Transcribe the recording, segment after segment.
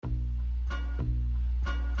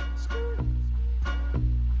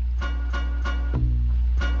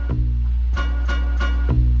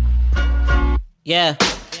Yeah,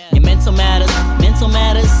 your mental matters, mental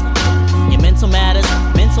matters. Your mental matters,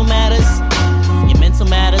 mental matters. Your mental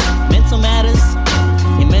matters, mental matters.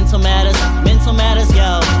 Your mental matters, mental matters,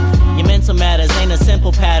 yo. Your mental matters ain't a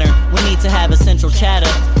simple pattern. We need to have a central chatter.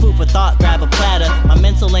 Food for thought, grab a platter. My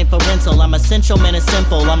mental ain't for rental. I'm essential, man, it's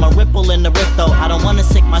simple. I'm a ripple in the rift, though. I don't wanna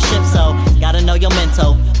sink my ship, so gotta know your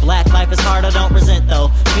mental. Black life is hard, I don't resent, though.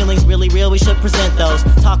 Feelings really real, we should present those.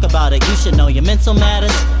 Talk about it, you should know your mental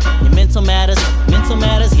matters. Your mental matters,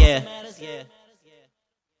 yeah.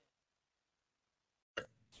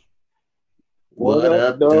 What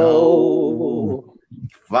up, though?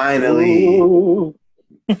 Finally, Ooh.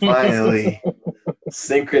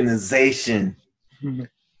 synchronization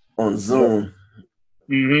on Zoom.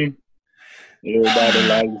 Mm-hmm. Everybody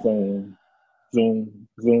like Zoom.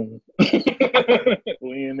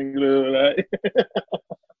 We in the club, like.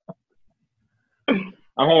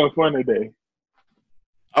 I'm having fun today.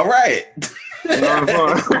 All right. I'm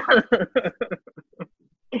having fun.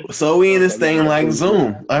 So we in this thing like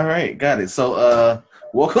Zoom. All right, got it. So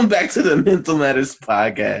welcome back to the Mental Matters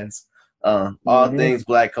podcast. All things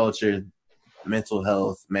Black culture, mental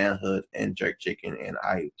health, manhood, and jerk chicken. And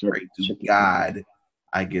I pray to God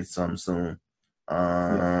I get some soon.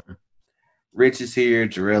 Rich is here,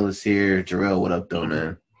 Jarrell is here. Jarrell, what up though,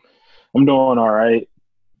 man? I'm doing all right.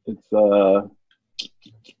 It's doing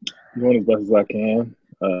as best as I can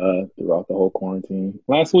throughout the whole quarantine.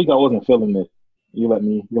 Last week I wasn't feeling it. You let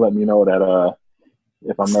me know that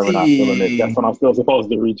if I'm never not feeling it, that's when I'm still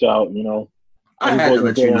supposed to reach out, you know. I had to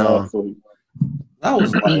let you know. I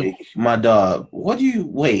was like, my dog, what?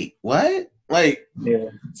 Like, yeah.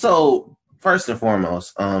 So first and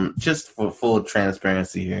foremost, just for full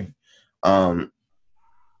transparency here,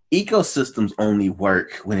 ecosystems only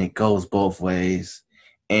work when it goes both ways.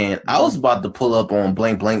 And I was about to pull up on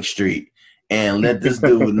blank street and let this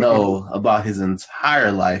dude know about his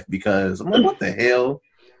entire life because I'm like, what the hell?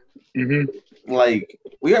 Mm-hmm. Like,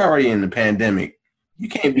 we already in the pandemic. You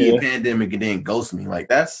can't be a pandemic and then ghost me. Like,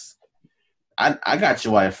 that's I got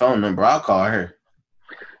your wife's phone number. I'll call her.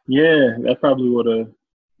 Yeah, that probably would have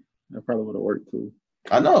worked too.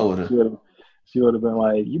 I know it would have. She would have been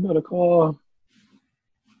like, you better call.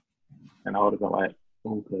 And I would have been like,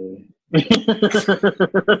 okay.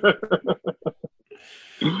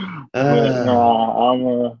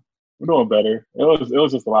 I'm doing better. It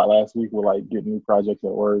was just a lot last week with like getting new projects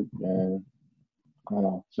at work and I don't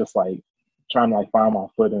know, just like trying to like find my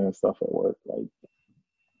footing and stuff at work. Like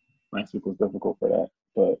last week was difficult for that,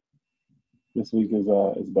 but this week is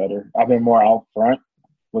better. I've been more out front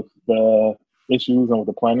with the issues and with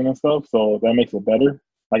the planning and stuff, so that makes it better.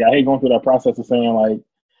 Like I hate going through that process of saying like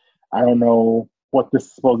I don't know what this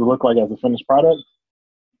is supposed to look like as a finished product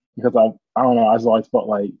because I don't know. I just always felt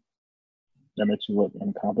like that makes you look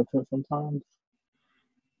incompetent sometimes.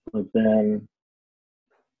 But then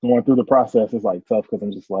going through the process is like tough because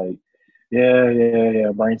I'm just like, yeah,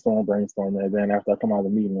 brainstorm. And then after I come out of the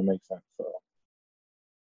meeting, it makes sense. So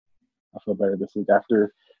I feel better this week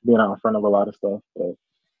after being out in front of a lot of stuff. But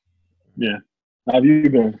yeah, how have you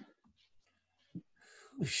been?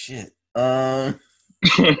 Oh, shit.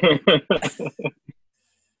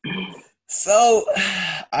 So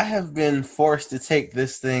I have been forced to take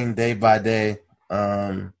this thing day by day.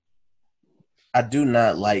 I do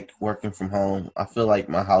not like working from home. I feel like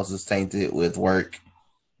my house is tainted with work.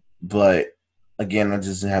 But again, I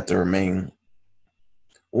just have to remain,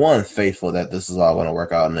 one, faithful that this is all going to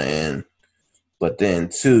work out in the end. But then,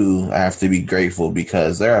 two, I have to be grateful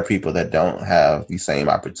because there are people that don't have the same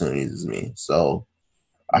opportunities as me. So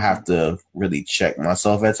I have to really check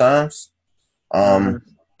myself at times.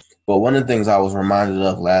 But one of the things I was reminded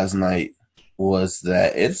of last night was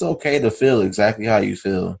that it's okay to feel exactly how you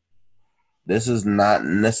feel. This is not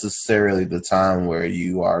necessarily the time where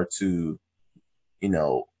you are to,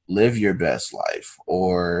 live your best life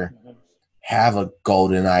or have a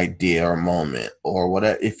golden idea or moment or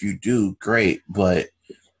whatever. If you do, great, but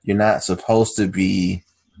you're not supposed to be,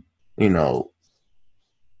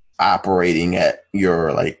 operating at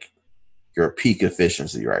your peak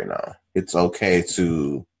efficiency right now. It's okay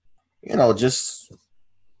to, just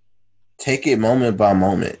take it moment by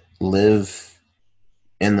moment, live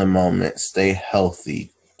in the moment, stay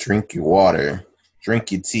healthy, drink your water,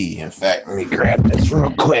 drink your tea. In fact, let me grab this real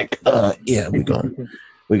quick.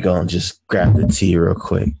 We're gonna just grab the tea real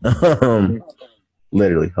quick.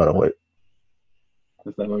 Literally, hold on, wait.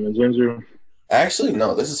 Is that lemon ginger? Actually,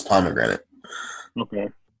 no, this is pomegranate. Okay.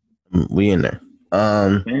 We in there.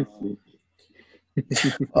 Fancy.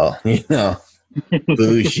 Oh,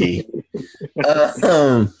 bougie.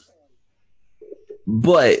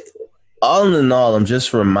 But All in all, I'm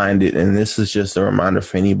just reminded, and this is just a reminder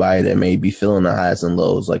for anybody that may be feeling the highs and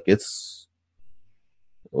lows. Like this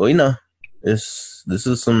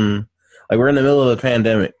is some, like, we're in the middle of a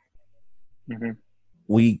pandemic. Mm-hmm.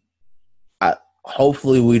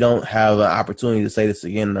 Hopefully we don't have an opportunity to say this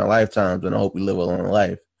again in our lifetimes, and I hope we live a long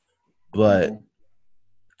life. But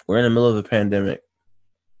we're in the middle of a pandemic.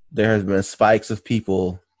 There has been spikes of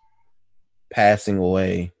people passing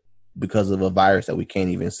away because of a virus that we can't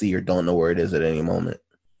even see or don't know where it is at any moment.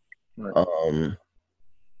 Right.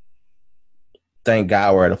 Thank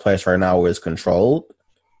God we're at a place right now where it's controlled,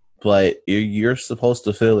 but you're supposed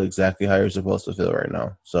to feel exactly how you're supposed to feel right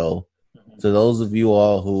now. So to those of you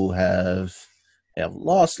all who have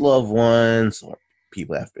lost loved ones, or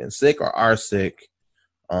people have been sick or are sick,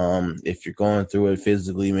 if you're going through it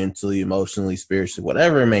physically, mentally, emotionally, spiritually,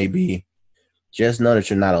 whatever it may be, just know that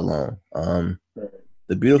you're not alone.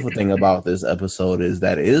 The beautiful thing about this episode is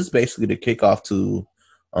that it is basically the kickoff to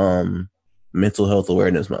Mental Health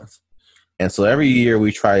Awareness Month. And so every year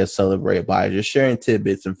we try to celebrate by just sharing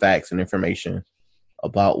tidbits and facts and information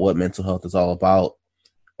about what mental health is all about.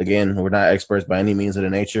 Again, we're not experts by any means of the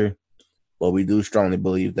nature, but we do strongly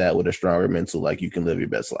believe that with a stronger mental, like, you can live your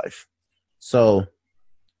best life. So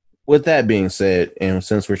with that being said, and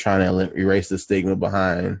since we're trying to erase the stigma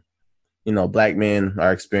behind, Black men,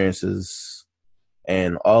 our experiences,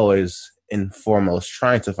 and always and foremost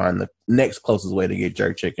trying to find the next closest way to get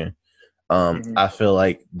jerk chicken, I feel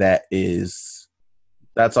like that's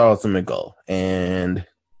our ultimate goal. And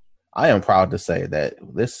I am proud to say that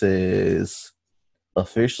this is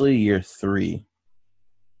officially year 3.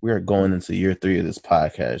 We are going into year 3 of this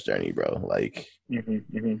podcast journey, bro. Like,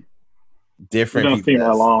 different. It don't seem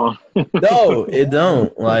that long. No, it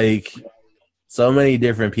don't. Like, so many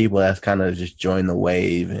different people that's kind of just joined the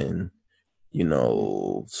wave and,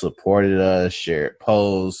 supported us, shared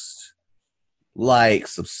posts,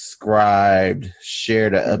 subscribed,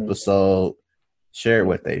 shared an episode, shared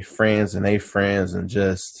with their friends, and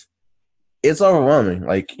just, it's overwhelming.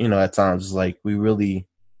 Like, at times it's like we really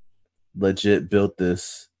legit built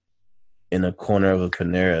this in a corner of a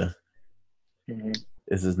Panera.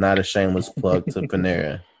 This is not a shameless plug to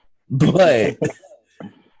Panera, but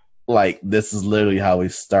like, this is literally how we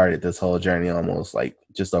started this whole journey almost like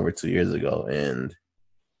just over 2 years ago. And,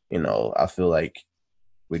 I feel like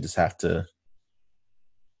we just have to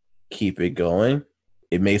keep it going.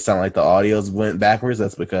 It may sound like the audios went backwards.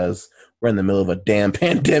 That's because we're in the middle of a damn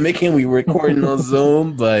pandemic and we were recording on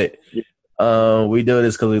Zoom, but we do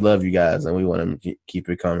this because we love you guys and we want to keep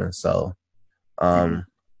it coming. So,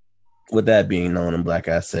 with that being known, and like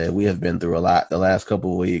I said, we have been through a lot the last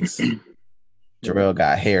couple of weeks. Jarrell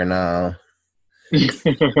got hair now.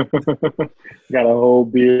 Got a whole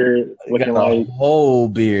beard. Looking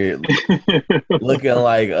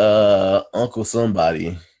like Uncle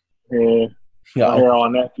Somebody. Yeah. My hair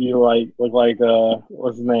on nephew look like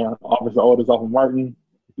what's his name? Officer Otis off of Martin.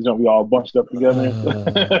 He's gonna be all bunched up together.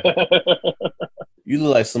 You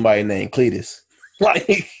look like somebody named Cletus.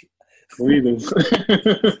 Cletus.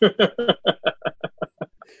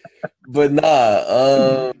 But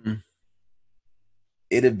nah,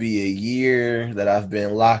 it'll be a year that I've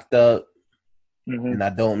been locked up. And I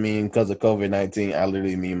don't mean because of COVID-19. I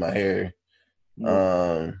literally mean my hair.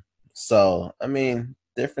 So, I mean,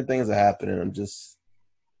 different things are happening. I'm just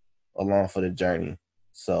along for the journey.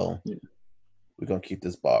 So, we're going to keep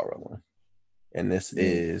this ball rolling. And this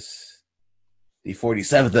is the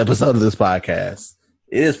 47th episode of this podcast.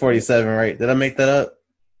 It is 47, right? Did I make that up?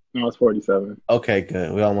 No, it's 47. Okay,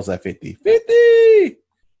 good. We're almost at 50. 50!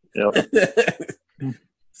 Yep.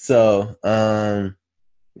 So,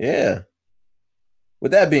 yeah.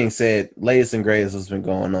 With that being said, latest and greatest has been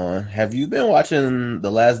going on. Have you been watching The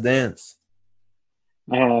Last Dance?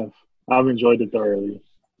 I have. I've enjoyed it thoroughly.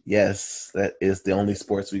 Yes, that is the only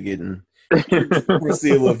sports we get in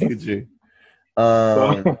foreseeable future.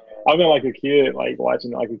 I've been like a kid,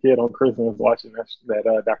 watching like a kid on Christmas, watching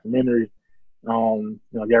that documentary.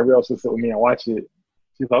 Gabrielle should sit with me and watch it.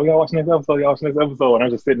 She's like, "Oh, y'all watch next episode. Y'all watch next episode," and I'm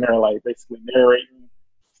just sitting there basically narrating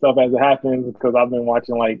stuff as it happens because I've been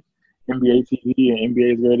watching NBA TV and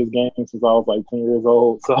NBA's greatest game since I was 10 years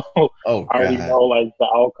old. So I already know the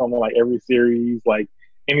outcome of every series.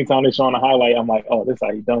 Anytime they show on a highlight, I'm like, oh, this is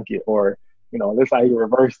how he dunked it, or this is how he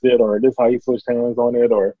reversed it, or this is how he switched hands on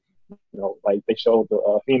it, or they showed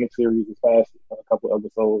the Phoenix series this past a couple of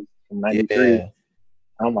episodes from '93. Yeah.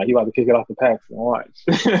 I'm like, you about to kick it off the packs and watch.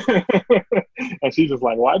 And she's just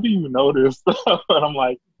like, why do you know this stuff? And I'm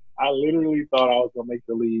like, I literally thought I was gonna make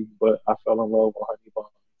the league, but I fell in love with Honey Bun.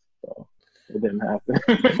 So it didn't happen.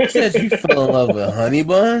 You said you fell in love with honey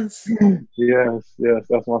buns? Yes,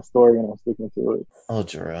 that's my story, and I'm sticking to it. Oh,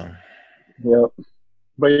 Jarrell. Yep.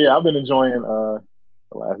 But yeah, I've been enjoying The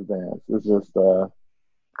Last Dance. It's just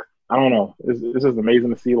I don't know. It's just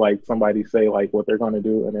amazing to see like somebody say like what they're gonna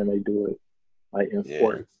do and then they do it like in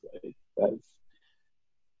sports. Like,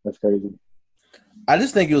 that's crazy. I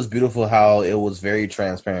just think it was beautiful how it was very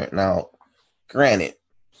transparent. Now, granted,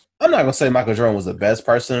 I'm not gonna say Michael Jordan was the best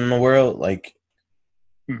person in the world. Like,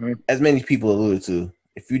 as many people alluded to,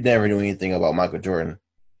 if you never knew anything about Michael Jordan,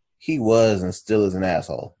 he was and still is an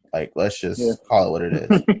asshole. Like, let's just call it what it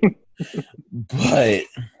is. But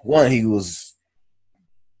one, he was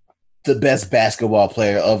the best basketball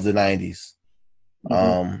player of the 90s.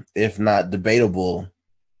 If not debatable,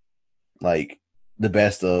 like the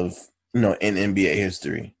best of, in NBA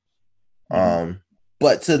history.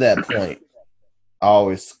 But to that point, I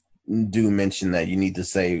always do mention that you need to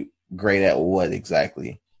say great at what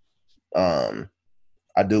exactly.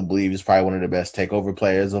 I do believe he's probably one of the best takeover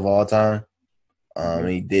players of all time.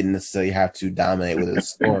 He didn't necessarily have to dominate with his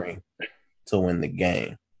scoring to win the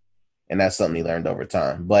game. And that's something he learned over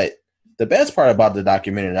time. But the best part about the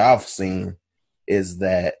documentary that I've seen is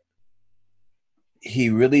that he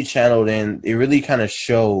really channeled in, it really kind of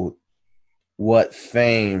showed what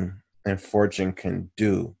fame and fortune can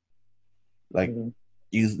do. Like,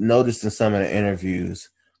 you noticed in some of the interviews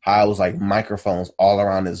how it was like microphones all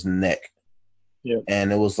around his neck.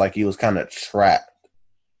 And it was like he was kind of trapped.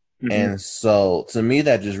 And so to me,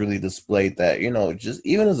 that just really displayed that, just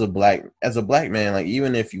even as a black man, like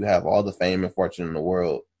even if you have all the fame and fortune in the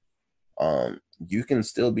world, you can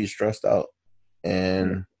still be stressed out.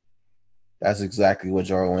 And that's exactly what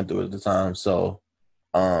Jordan went through at the time. So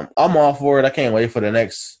I'm all for it. I can't wait for the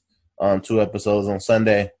next 2 episodes on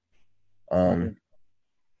Sunday. But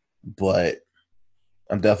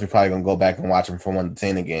I'm definitely probably going to go back and watch them from 1 to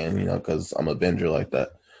 10 again, because I'm a binger like that.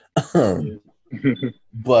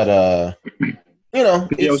 But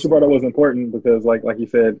what you brought up was important because like you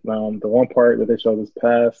said, the one part that they showed this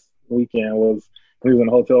past weekend was when he was in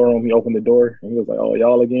the hotel room, he opened the door and he was like, "Oh,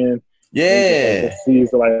 y'all again?" Yeah. He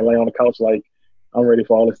used to like lay on the couch like, "I'm ready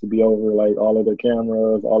for all this to be over." Like all of the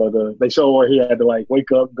cameras, they show where he had to like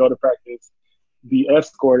wake up, go to practice, be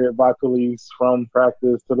escorted by police from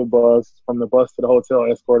practice to the bus, from the bus to the hotel,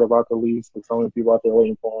 escorted by police with so many people out there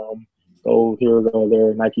waiting for him. Go here, go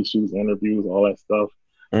there, Nike shoes, interviews, all that stuff.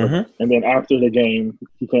 And then after the game,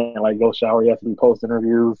 he can't like go shower. He has to do post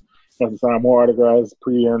interviews. He has to sign more autographs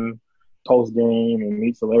pre and post game and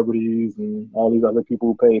meet celebrities and all these other people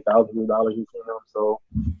who pay thousands of dollars to see him. So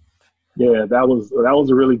yeah, that was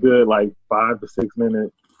a really good like 5 to 6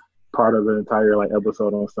 minute part of the entire like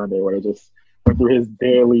episode on Sunday where it just went through his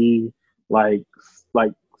daily like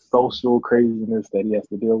social craziness that he has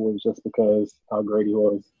to deal with just because how great he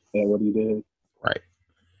was at what he did. Right.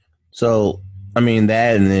 So, I mean,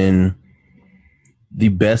 that, and then the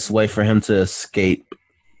best way for him to escape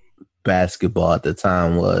basketball at the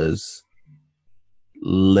time was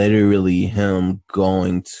literally him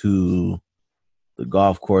going to the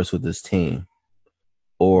golf course with his team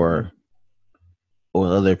or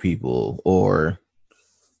other people or,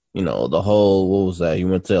 the whole, what was that? He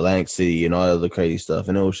went to Atlantic City and all that other crazy stuff.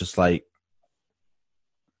 And it was just like,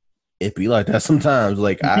 it be like that sometimes.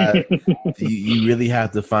 Like you really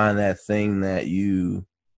have to find that thing that you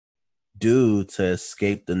do to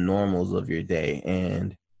escape the normals of your day.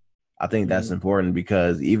 And I think that's important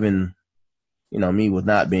because even, me with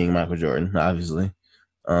not being Michael Jordan, obviously,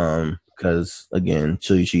 because again,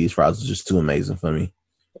 chili cheese fries is just too amazing for me.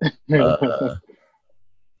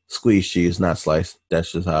 Squeezed cheese, not sliced.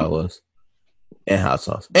 That's just how it was. And hot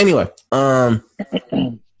sauce. Anyway,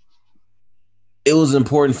 it was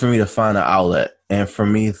important for me to find an outlet. And for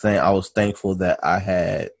me, I was thankful that I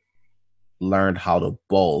had learned how to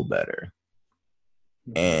bowl better.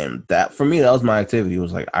 And that, for me, that was my activity. It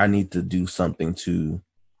was like, I need to do something to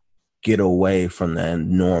get away from the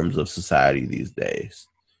norms of society these days.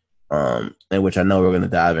 And which I know we're going to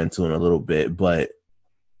dive into in a little bit. But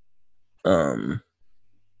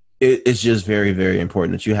it's just very, very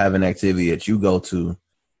important that you have an activity that you go to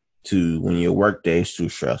when your work day is too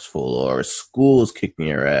stressful or school's kicking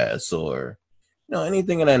your ass or,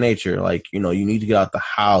 anything of that nature. Like, you need to get out the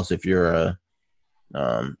house. If you're a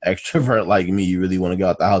extrovert like me, you really want to get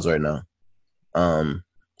out the house right now.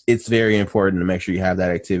 It's very important to make sure you have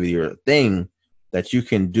that activity or thing that you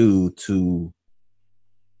can do to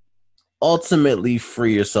ultimately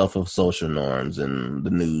free yourself of social norms and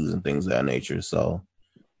the news and things of that nature. So,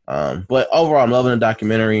 but overall, I'm loving the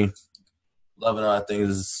documentary. Loving all the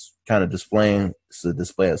things it's kind of displaying. It's a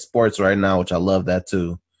display of sports right now, which I love that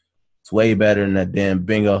too. It's It's way better than that damn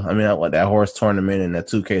bingo. I mean, what that horse tournament and that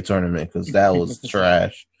 2K tournament because that was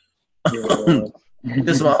trash. Yeah.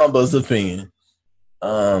 Just my humblest opinion.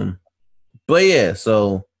 But yeah,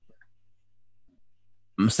 so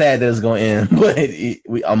I'm sad that it's going to end, but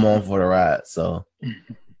I'm on for the ride. So,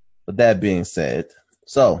 with that being said,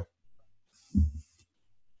 so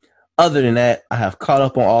other than that, I have caught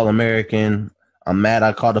up on All American. I'm mad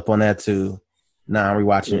I caught up on that too. Now I'm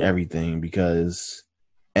rewatching everything because,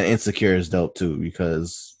 and Insecure is dope too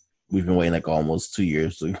because we've been waiting like almost 2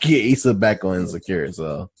 years to get Issa back on Insecure.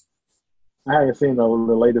 So I haven't seen the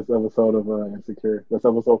latest episode of Insecure. That's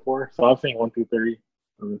episode 4. So I've seen 1 through 3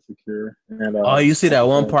 of Insecure. And you see that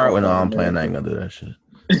one part when I'm playing, I ain't gonna do that shit.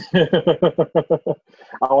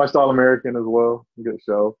 I watched All American as well. Good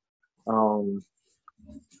show.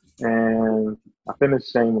 And I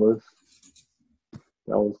finished Shameless.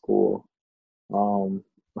 That was cool.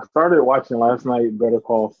 I started watching last night Better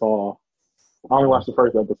Call Saul. I only watched the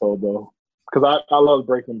first episode though, because I love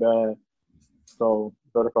Breaking Bad. So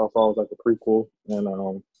Better Call Saul was like a prequel, and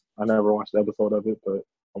I never watched an episode of it, but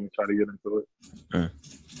I'm gonna try to get into it.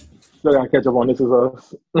 Still gotta catch up on This Is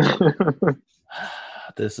Us.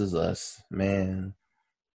 This Is Us, man.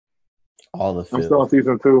 All the feels. I'm still on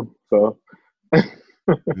season 2, so.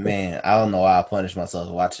 Man, I don't know why I punish myself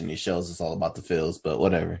watching these shows. It's all about the feels, but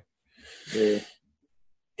whatever. Yeah.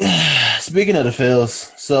 Speaking of the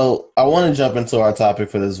feels, so I want to jump into our topic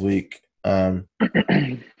for this week. The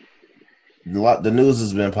news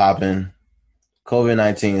has been popping.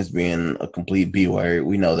 COVID-19 is being a complete B word.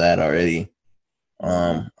 We know that already.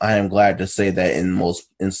 I am glad to say that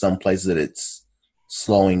in some places that it's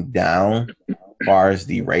slowing down as far as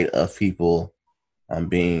the rate of people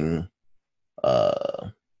being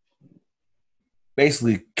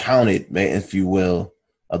basically counted, if you will,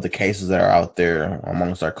 of the cases that are out there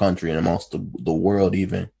amongst our country and amongst the world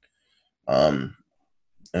even.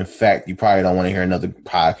 In fact, you probably don't want to hear another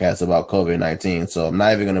podcast about COVID-19, so I'm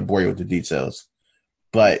not even going to bore you with the details.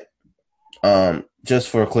 But just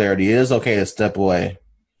for clarity, it is okay to step away.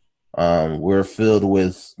 We're filled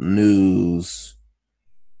with news,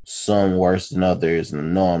 some worse than others,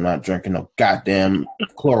 and no, I'm not drinking no goddamn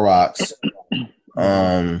Clorox.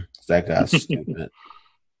 That guy's stupid.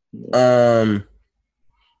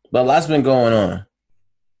 But a lot's been going on.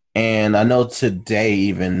 And I know today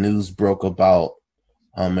even news broke about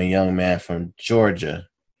a young man from Georgia.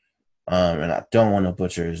 And I don't want to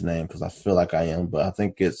butcher his name because I feel like I am, but I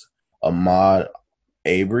think it's Ahmaud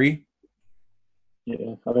Arbery.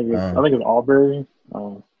 Yeah, I think it's Aubrey.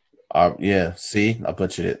 Yeah, see, I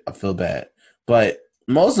butchered it. I feel bad. But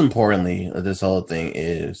most importantly, this whole thing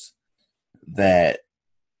is that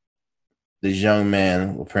this young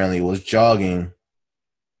man apparently was jogging,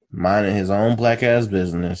 minding his own black ass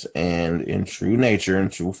business, and in true nature, in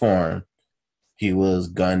true form, he was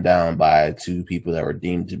gunned down by 2 people that were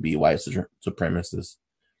deemed to be white supremacists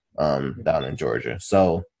down in Georgia.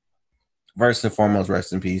 So, first and foremost,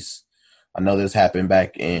 rest in peace. I know this happened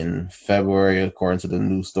back in February, according to the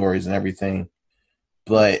news stories and everything.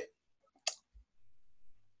 But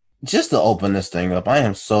just to open this thing up, I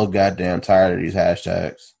am so goddamn tired of these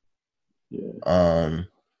hashtags. Yeah.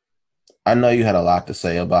 I know you had a lot to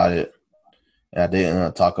say about it, and I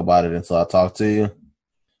didn't talk about it until I talked to you.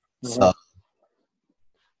 Mm-hmm. So,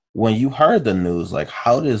 when you heard the news, like,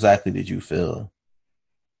 how exactly did you feel?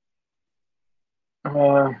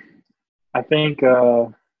 I think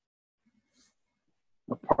a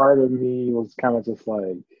part of me was kind of just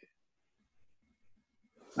like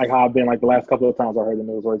how I've been like the last couple of times I heard the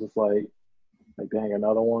news, where it's just like dang,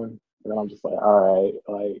 another one. And then I'm just like, all right,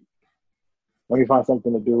 like, let me find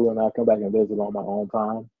something to do, and I'll come back and visit on my own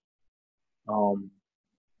time.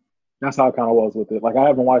 That's how it kind of was with it. Like, I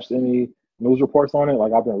haven't watched any news reports on it.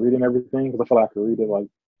 Like, I've been reading everything because I feel like I could read it like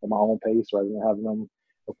at my own pace rather than having them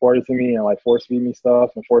report it to me and like force feed me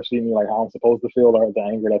stuff and force feed me like how I'm supposed to feel or the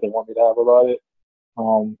anger that they want me to have about it.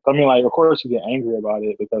 I mean, like, of course you get angry about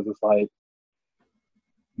it because it's like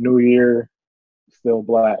New Year, still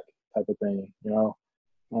black type of thing, you know?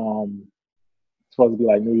 It's supposed to be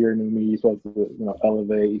like New Year, new me. You're supposed to,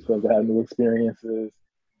 elevate. You're supposed to have new experiences.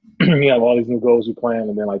 You have all these new goals you plan,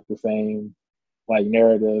 and then like the same like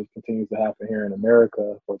narrative continues to happen here in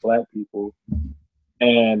America for black people.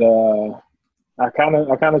 And I kind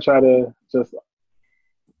of try to just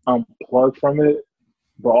unplug from it,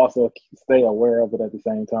 but also stay aware of it at the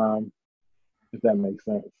same time, if that makes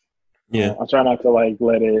sense. Yeah. I try not to like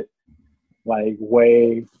let it like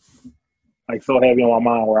weigh like so heavy on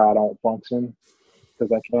my mind where I don't function, because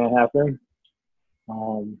that can happen.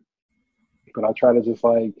 But I try to just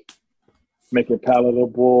like make it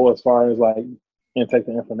palatable as far as like and take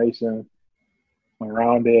the information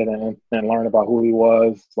around it and learn about who he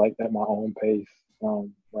was like at my own pace,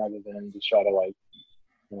 rather than just try to like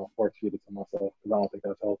force feed it to myself because I don't think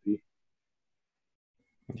that's healthy.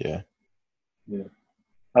 Yeah. Yeah.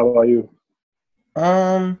 How about you?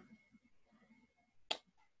 I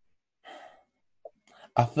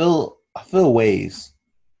feel ways,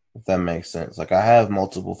 if that makes sense. Like I have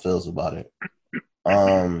multiple feels about it.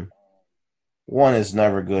 One is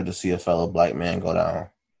never good to see a fellow black man go down.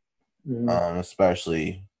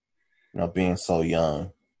 Especially, being so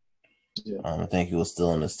young. Yeah. I think he was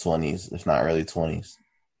still in his 20s, if not early 20s.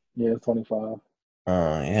 Yeah, 25.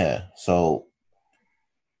 Yeah. So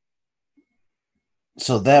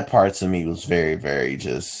that part to me was very, very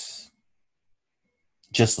just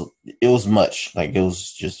it was much. Like it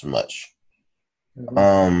was just much.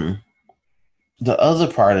 The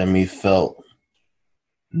other part of me felt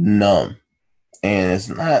numb. And it's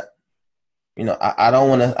not, I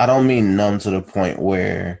don't mean numb to the point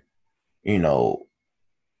where,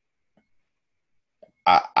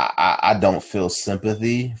 I don't feel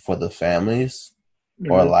sympathy for the families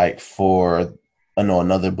or like for,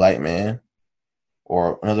 another black man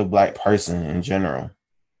or another black person in general.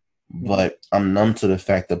 But I'm numb to the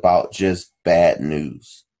fact about just bad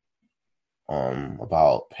news,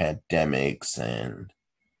 about pandemics and,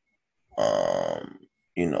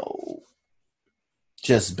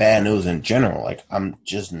 just bad news in general. Like I'm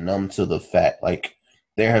just numb to the fact, like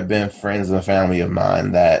there have been friends and family of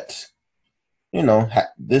mine that,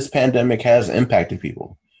 this pandemic has impacted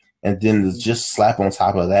people. And then just slap on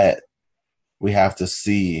top of that, we have to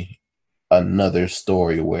see another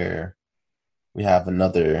story where we have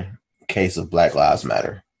another case of Black Lives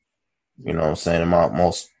Matter. You know what I'm saying?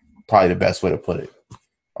 Probably the best way to put it.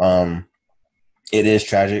 It is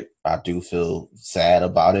tragic. I do feel sad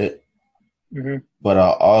about it. But I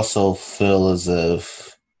also feel as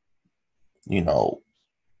if,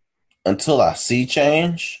 until I see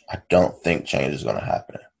change, I don't think change is going to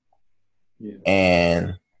happen. Yeah.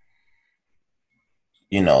 And,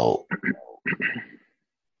 the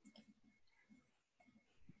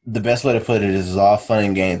best way to put it is it's all fun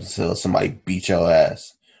and games until somebody beat your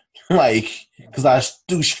ass. Like, because I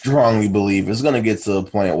do strongly believe it's going to get to a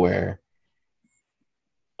point where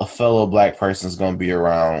a fellow black person is going to be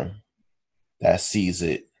around that sees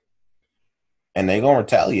it, and they gonna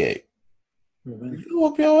retaliate. You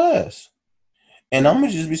whoop your ass, and I'm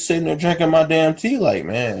gonna just be sitting there drinking my damn tea, like,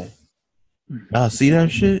 man, y'all see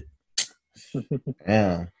that shit?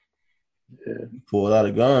 Damn, Yeah. Pulled out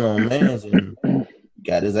a gun on mans and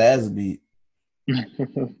got his ass beat.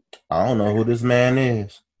 I don't know who this man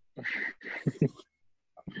is.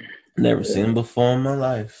 Never seen him before in my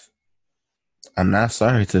life. I'm not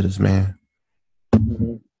sorry to this man.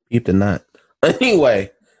 Keep the nut.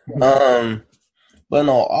 Anyway, but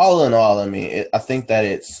no, all in all, I mean, I think that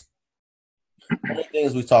it's one of the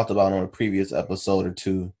things we talked about on a previous episode or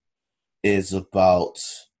two is about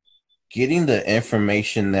getting the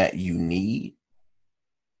information that you need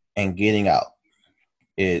and getting out.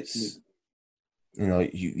 It's,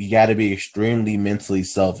 you got to be extremely mentally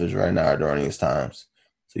selfish right now during these times.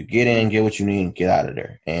 So get in, get what you need, and get out of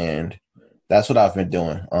there. And that's what I've been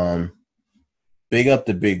doing. Big up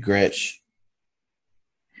to Big Gretch,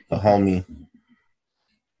 the homie,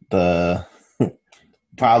 the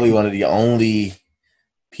probably one of the only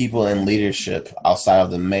people in leadership outside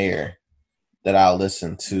of the mayor that I'll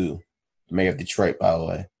listen to. The mayor of Detroit, by the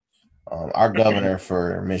way. Our governor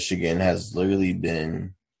for Michigan has literally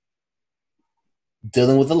been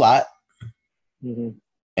dealing with a lot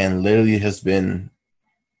and literally has been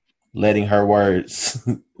letting her words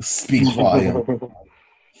speak volume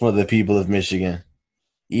for the people of Michigan.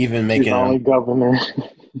 Even making she's the only governor.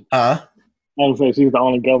 Huh? I would say she's the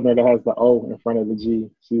only governor that has the O in front of the G.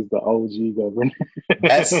 She's the OG governor.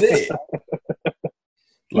 That's it.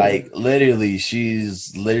 Like literally,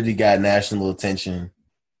 she's literally got national attention.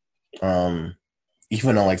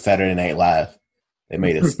 Even on like Saturday Night Live, they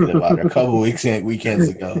made a skit about her a couple weekends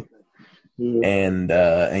ago. Yeah. And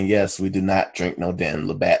yes, we do not drink no damn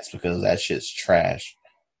Labatt's because that shit's trash.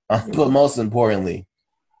 But most importantly,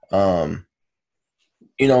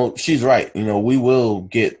 she's right. We will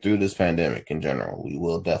get through this pandemic in general. We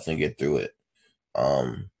will definitely get through it.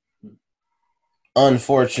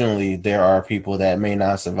 Unfortunately, there are people that may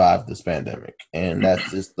not survive this pandemic, and that's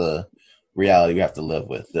just the reality we have to live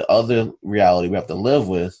with. The other reality we have to live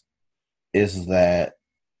with is that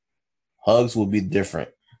hugs will be different.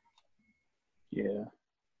 Yeah.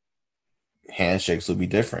 Handshakes will be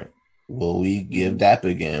different. Will we give dap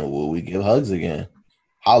again? Will we give hugs again?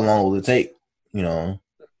 How long will it take?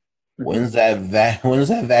 When's that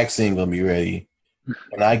vaccine gonna be ready?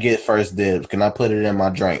 Can I get first dibs? Can I put it in my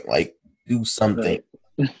drink? Like, do something.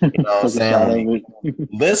 Right. You know what I'm Take a shot saying? of Like, it.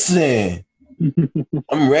 listen,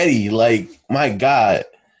 I'm ready. Like, my God.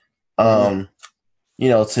 Mhm.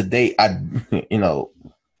 Um, to date,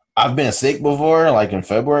 I've been sick before, like in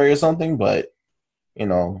February or something, but you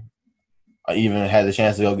know, I even had the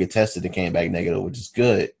chance to go get tested and came back negative, which is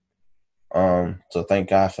good. So thank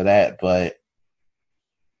God for that. But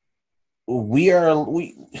we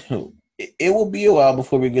it will be a while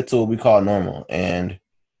before we get to what we call normal. And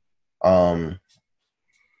um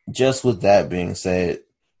just with that being said,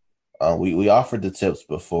 we offered the tips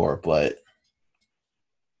before, but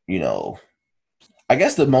you know, I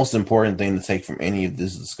guess the most important thing to take from any of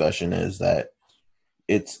this discussion is that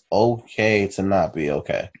it's okay to not be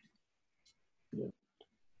okay.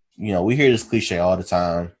 We hear this cliche all the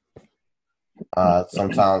time.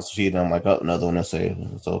 Sometimes see them like, oh, another one that say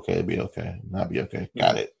it's okay to be okay, not be okay.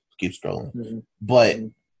 Got it. Keep scrolling. Mhm. But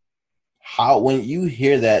Mhm. how when you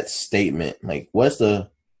hear that statement, like, what do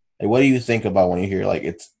you think about when you hear like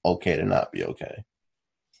it's okay to not be okay?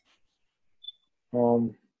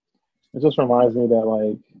 Um, it just reminds me that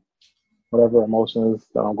like whatever emotions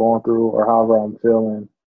that I'm going through or however I'm feeling,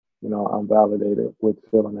 I'm validated with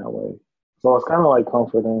feeling that way. So it's kind of like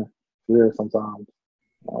comforting to hear sometimes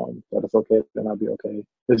that it's okay to not be okay.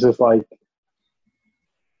 It's just like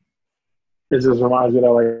it just reminds me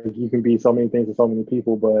that like you can be so many things to so many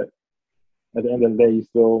people, but at the end of the day, you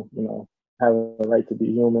still have a right to be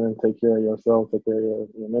human and take care of yourself, take care of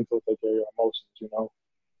your mental, take care of your emotions.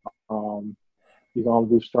 Um, you can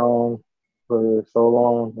only be strong for so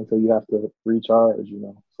long until you have to recharge.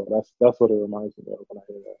 So that's what it reminds me of when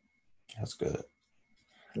I hear that. That's good.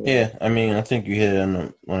 Yeah. Yeah, I mean, I think you hit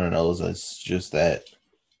on one of those. It's just that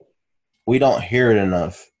we don't hear it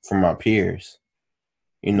enough from our peers.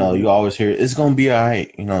 Hmm. You always hear it's gonna be all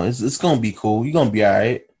right. It's gonna be cool. You're gonna be all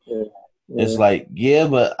right. Yeah. It's Yeah. like, yeah,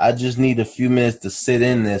 but I just need a few minutes to sit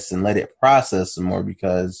in this and let it process some more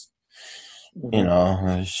because Hmm.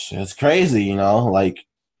 it's crazy. Like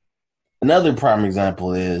another prime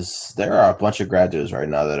example is there are a bunch of graduates right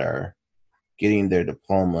now that are getting their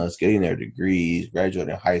diplomas, getting their degrees,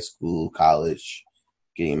 graduating high school, college,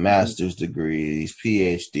 getting Hmm. master's degrees,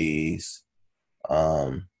 PhDs.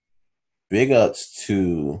 Um, Big ups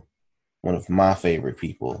to one of my favorite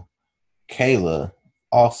people, Kayla,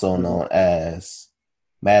 also Hmm. known as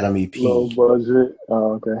Madam Low EP. budget.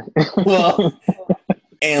 Oh, okay. Well,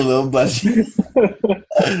 and Lil Budget.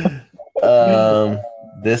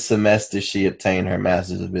 This semester she obtained her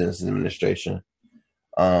master's of business administration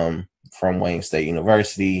from Wayne State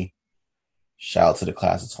University. Shout out to the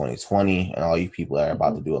class of 2020 and all you people that are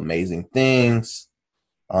about to do amazing things.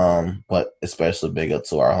 But especially big up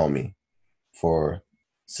to our homie for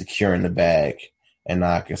securing the bag. And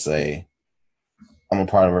now I can say I'm a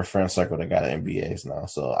part of her friend circle that got an MBAs now,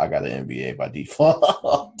 so I got an MBA by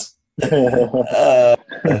default. uh,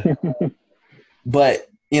 but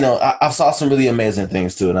I saw some really amazing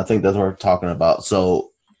things too, and I think that's what we're talking about.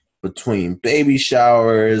 So between baby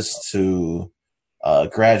showers to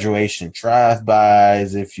graduation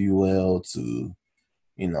drive-bys, if you will, to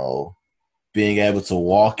you know being able to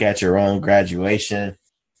walk at your own graduation,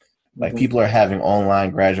 like Hmm. people are having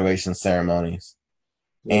online graduation ceremonies,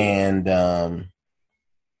 Yeah. and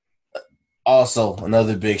also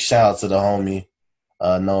another big shout out to the homie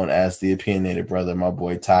known as the opinionated brother, my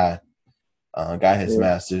boy Ty. Got his Yeah.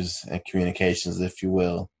 master's in communications, if you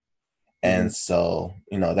will. Hmm. And so,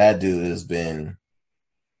 that dude has been,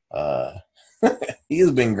 uh,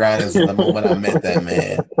 he's been grinding since the moment I met that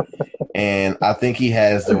man. And I think he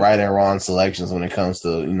has the right and wrong selections when it comes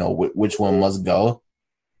to, which one must go.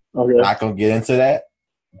 Okay. Not going to get into that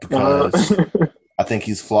because Uh-huh. I think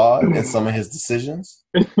he's flawed in some of his decisions.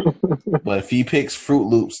 But if he picks Fruit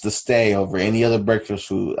Loops to stay over any other breakfast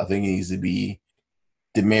food, I think he needs to be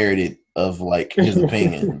demerited of like his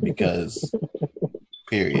opinion because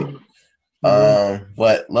period. Mhm.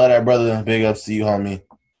 But love that brother. Big ups to you, homie.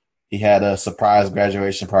 He had a surprise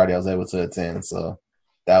graduation party I was able to attend, so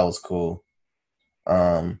that was cool.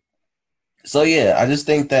 Um, so yeah, I just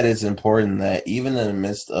think that it's important that even in the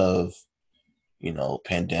midst of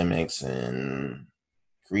pandemics and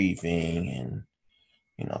grieving and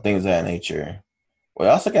things of that nature, we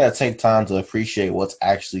also got to take time to appreciate what's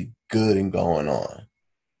actually good and going on.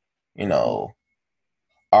 You know,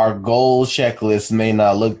 our goal checklist may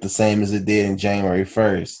not look the same as it did in January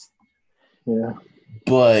 1st, Yeah.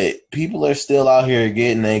 but people are still out here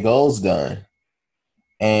getting their goals done,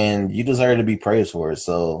 and you deserve to be praised for it.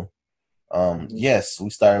 So, Mhm. yes, we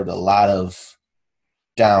started with a lot of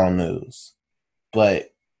down news,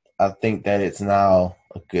 but I think that it's now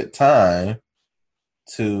a good time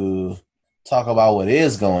to talk about what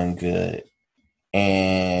is going good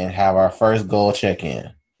and have our first goal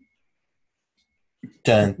check-in.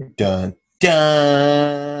 Dun, dun,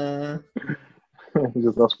 dun. You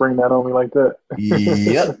just gonna spring that on me like that?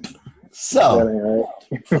 Yep. That So, ain't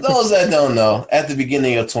right. for those that don't know, at the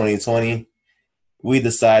beginning of 2020, we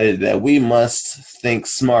decided that we must think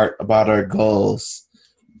smart about our goals.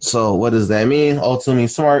 So, what does that mean? Ultimately,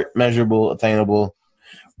 smart, measurable, attainable,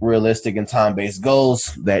 realistic, and time-based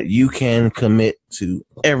goals that you can commit to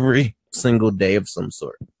every single day of some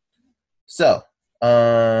sort. So,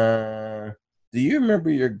 do you remember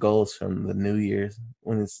your goals from the New Year's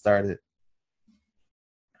when it started?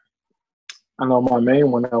 I know my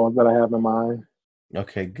main one that I have in mind.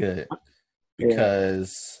 Okay, good. Yeah.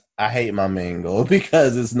 Because I hate my main goal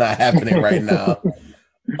because it's not happening right now.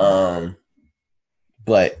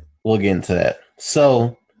 But we'll get into that.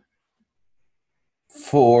 So,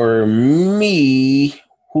 for me,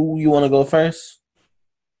 who you want to go first?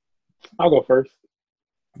 I'll go first.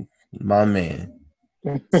 My man.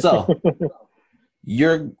 So,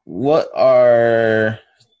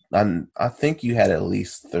 I think you had at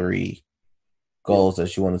least 3 goals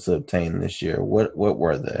that you wanted to obtain this year. What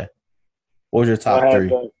were they? What was your top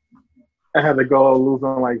 3? I had the goal of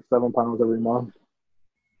losing like 7 pounds every month.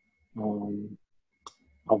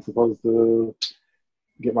 I was supposed to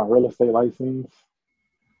get my real estate license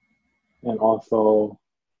and also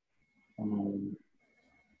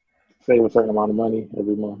save a certain amount of money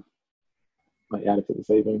every month, like add it to the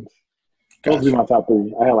savings. Those would be my top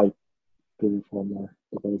 3. I had like 3 or 4 more,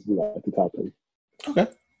 but those would be like the top 3. Okay,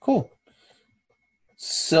 cool.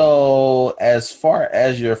 So, as far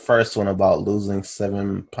as your first one about losing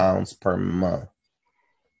 7 pounds per month,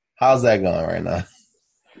 how's that going right now?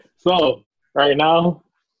 So, right now,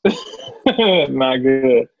 not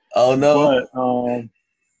good. Oh, no. But,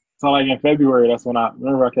 so like in February, that's when I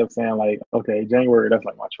remember I kept saying like, okay, January, that's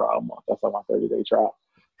like my trial month. That's like my 30-day trial.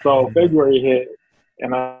 So February hit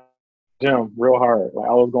and I gym real hard. Like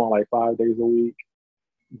I was going like 5 days a week,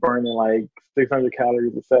 burning like 600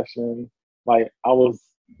 calories a session. Like I was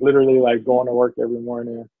literally like going to work every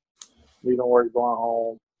morning, leaving work, going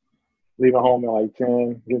home, leaving home at like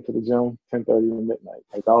 10, getting to the gym 10:30 to midnight.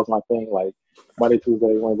 Like that was my thing. Like Monday,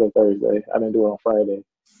 Tuesday, Wednesday, Thursday. I didn't do it on Friday.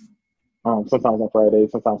 Sometimes on Friday,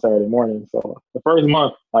 sometimes Saturday morning. So the first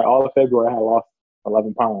month, like all of February, I had lost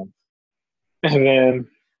 11 pounds. And then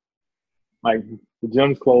like the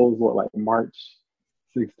gyms closed like March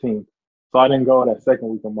 16th. So I didn't go that second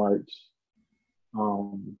week of March,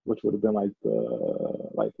 which would have been like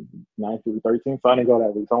the 9th through the 13th. So I didn't go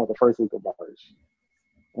that week. So I went the first week of March.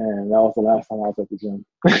 And that was the last time I was at the gym.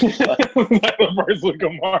 Like the first week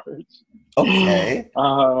of March. Okay.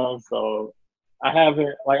 So I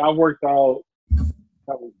haven't, like, I've worked out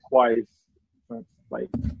probably twice since, like,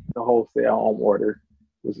 the whole stay-at-home order,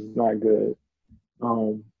 which is not good.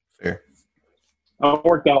 Fair. I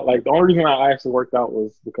worked out, like, the only reason I actually worked out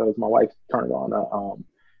was because my wife turned on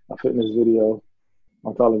a fitness video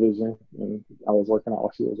on television, and I was working out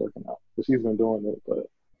while she was working out. So she's been doing it, but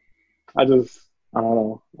I don't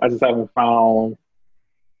know. I just haven't found,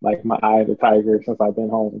 like, my eye of the tiger since I've been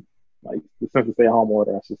home. Like, since the stay-at-home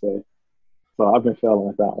order, I should say. So I've been failing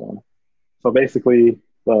at that one. So basically,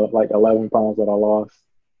 the like 11 pounds that I lost,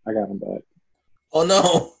 I got them back. Oh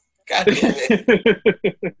no! God damn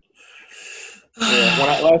it!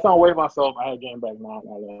 Yeah, last time I weighed myself, I had gained back 9 out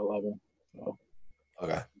of 11. So.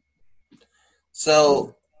 Okay.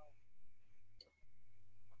 So,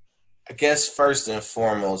 I guess first and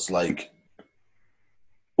foremost, like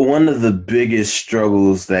one of the biggest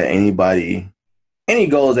struggles that any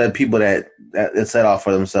goals that people that set off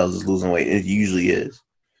for themselves is losing weight. It usually is.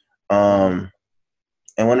 And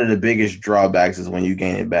one of the biggest drawbacks is when you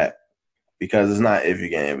gain it back. Because it's not if you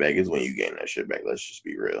gain it back, it's when you gain that shit back. Let's just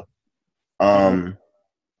be real.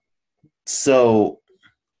 So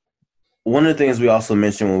one of the things we also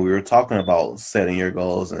mentioned when we were talking about setting your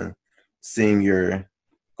goals and seeing your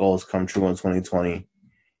goals come true in 2020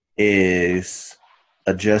 is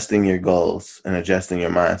adjusting your goals and adjusting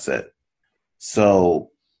your mindset.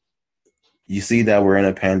 So you see that we're in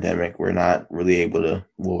a pandemic. We're not able to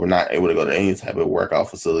go to any type of workout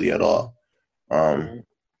facility at all.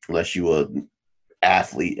 Unless you a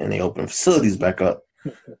athlete and they open facilities back up.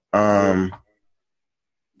 To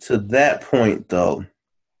that point though,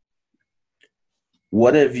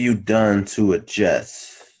 what have you done to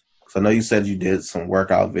adjust? Because I know you said you did some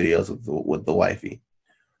workout videos with the wifey.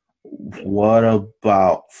 What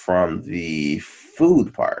about from the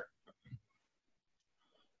food part?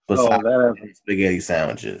 Besides spaghetti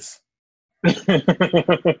sandwiches.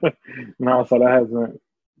 No, so I haven't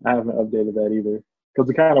updated that either. because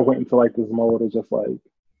we kind of went into like this mode of just like,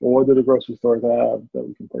 well, what do the grocery stores have that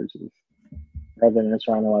we can purchase, rather than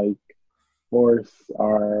trying to like force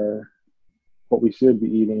our what we should be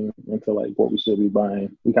eating into like what we should be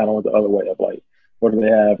buying. We kind of went the other way of like, what do they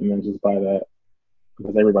have, and then just buy that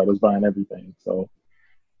because everybody was buying everything. So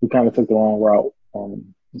we kind of took the wrong route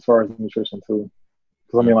as far as nutrition too.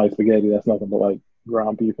 Because I mean, like spaghetti, that's nothing but like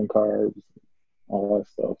ground beef and carbs, all that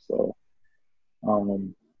stuff. So,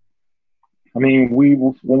 I mean, we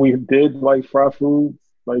when we did like fry foods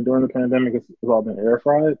like during the pandemic, it's all been air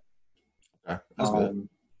fried. Okay, that's good.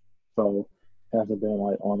 So it hasn't been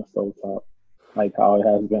like on the stove top like how it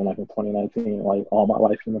has been like in 2019, like all my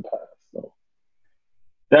life in the past. So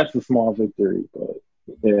that's a small victory, but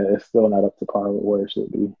yeah, it's still not up to par with where it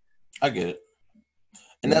should be. I get it.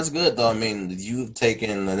 And that's good, though. I mean, you've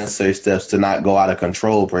taken the necessary steps to not go out of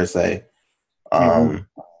control, per se,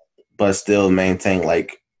 but still maintain,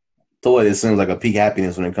 like, to what it seems like a peak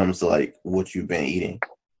happiness when it comes to, like, what you've been eating.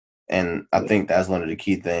 And I think that's one of the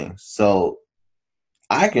key things. So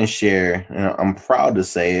I can share, and I'm proud to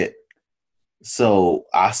say it. So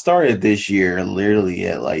I started this year literally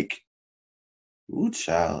at, like, ooh,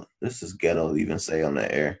 child, this is ghetto to even say on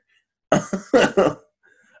the air.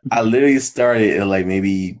 I literally started at like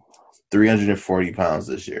maybe 340 pounds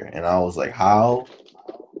this year. And I was like, how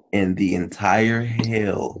in the entire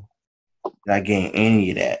hell did I gain any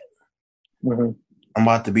of that? I'm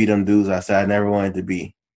about to be them dudes I said I never wanted to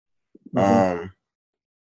be.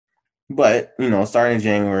 But, starting in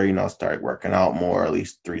January, I started working out more, at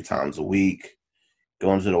least 3 times a week,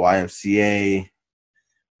 going to the YMCA,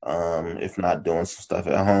 if not doing some stuff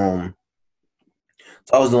at home.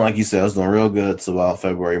 So I was doing, like you said, I was doing real good to about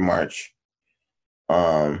February, March.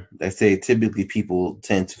 They say typically people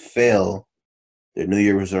tend to fail their New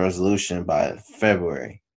Year's resolution by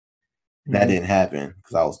February. And that didn't happen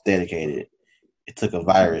because I was dedicated. It took a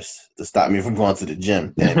virus to stop me from going to the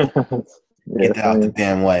gym. Damn it. Get that out the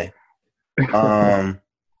damn way.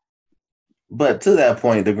 But to that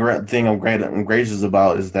point, the thing I'm gracious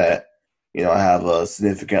about is that, I have a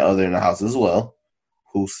significant other in the house as well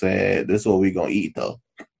who said, this is what we gonna eat though.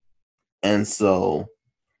 And so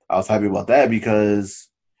I was happy about that because,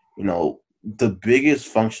 the biggest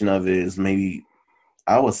function of it is maybe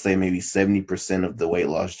 70% of the weight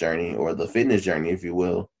loss journey or the fitness journey, if you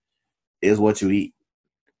will, is what you eat.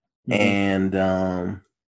 And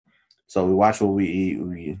so we watch what we eat.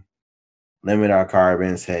 We limit our carb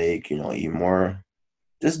intake, eat more.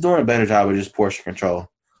 Just doing a better job of just portion control.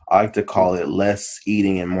 I like to call it less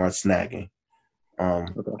eating and more snacking.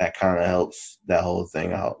 That kind of helps that whole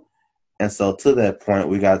thing out. And so to that point,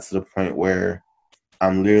 we got to the point where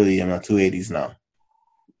I'm literally in my 280s now.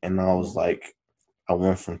 And I was like, I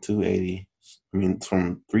went from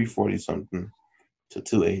 340 something to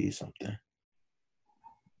 280 something.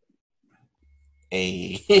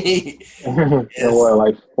 Hey. What,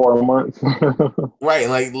 like 4 months? Right,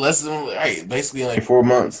 like basically like 4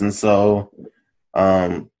 months. And so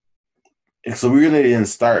we really didn't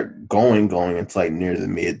start going until like near the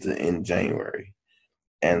mid to end January.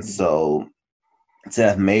 And so to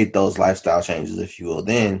have made those lifestyle changes, if you will,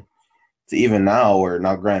 then to even now, where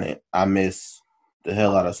now granted, I miss the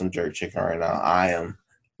hell out of some jerk chicken right now. I am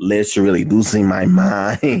literally losing my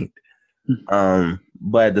mind.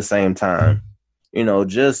 But at the same time,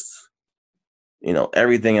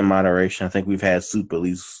 everything in moderation. I think we've had soup at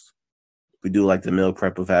least. We do like the meal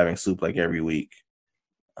prep of having soup like every week.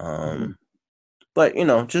 But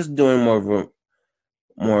just doing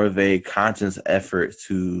more of a conscious effort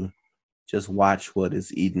to just watch what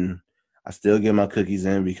is eaten. I still get my cookies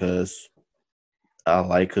in because I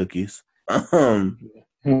like cookies. But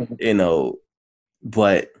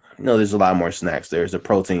there's a lot more snacks. There's the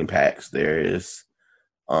protein packs. There is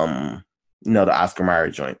the Oscar Mayer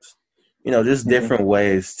joints. Just different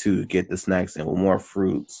ways to get the snacks in with more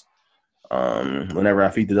fruits. Whenever I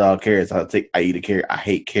feed the dog carrots, I eat a carrot. I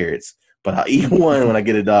hate carrots, but I'll eat one when I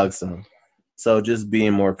get a dog some. So just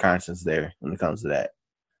being more conscious there when it comes to that.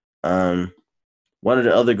 One of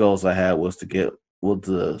the other goals I had was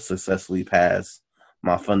to successfully pass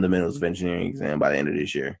my fundamentals of engineering exam by the end of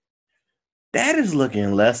this year. That is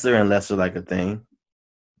looking lesser and lesser like a thing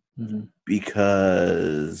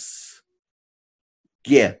because,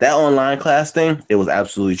 that online class thing, it was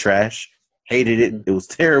absolutely trash. Hated it. It was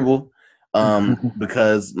terrible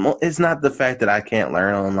because it's not the fact that I can't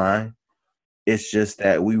learn online. It's just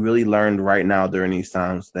that we really learned right now during these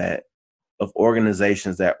times that of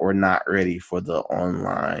organizations that were not ready for the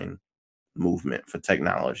online movement for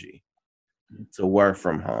technology, to work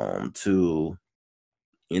from home, to,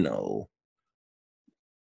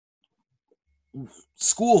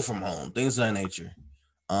 school from home, things of that nature.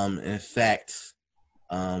 In fact,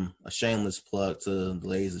 a shameless plug to the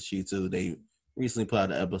ladies of She Too. They recently put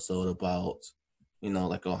out an episode about,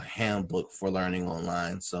 like a handbook for learning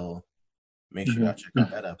online. So make sure y'all check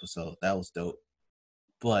out that episode. That was dope.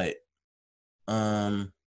 But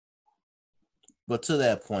to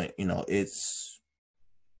that point, it's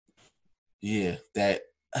that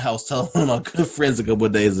I was telling one of my good friends a couple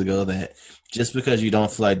of days ago that just because you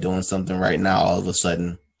don't feel like doing something right now, all of a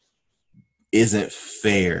sudden, isn't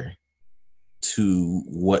fair to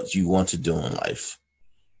what you want to do in life.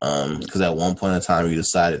 Because at one point in time, you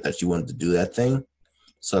decided that you wanted to do that thing.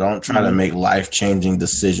 So don't try to make life-changing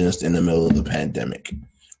decisions in the middle of the pandemic.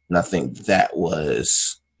 And I think that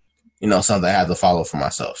was, something I had to follow for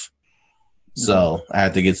myself. So I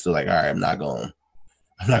had to get to all right, I'm not going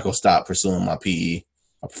to stop pursuing my PE,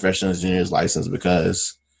 my professional engineer's license,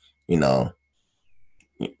 because,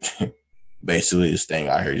 basically this thing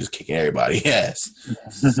out here just kicking everybody's ass.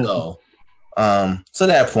 So, to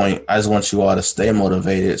that point, I just want you all to stay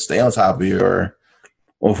motivated, stay on top of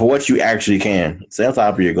for what you actually can, stay on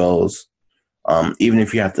top of your goals. Even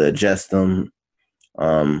if you have to adjust them.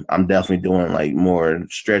 I'm definitely doing more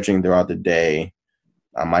stretching throughout the day.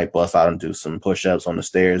 I might bust out and do some push-ups on the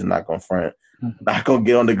stairs. I'm not going to front. Not going to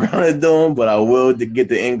get on the ground and do them, but I will to get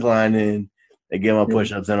the incline in and get my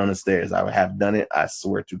push-ups in on the stairs. I have done it. I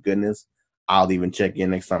swear to goodness. I'll even check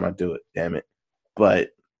in next time I do it. Damn it.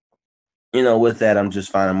 But, with that, I'm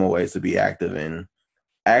just finding more ways to be active. And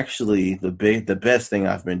actually, the best thing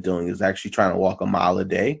I've been doing is actually trying to walk a mile a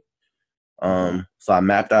day. So I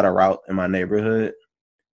mapped out a route in my neighborhood,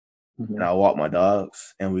 and I walk my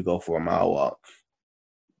dogs, and we go for a mile walk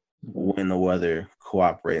when the weather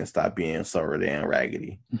cooperate and stop being so damn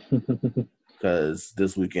raggedy. Because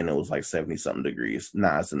this weekend it was 70-something degrees.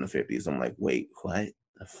 Now it's in the 50s. I'm like, wait, what?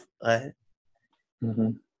 What?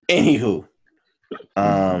 Anywho,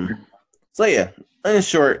 so yeah, in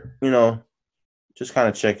short, just kind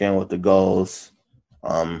of check in with the goals.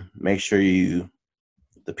 Make sure the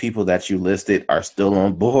people that you listed are still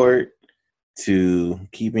on board to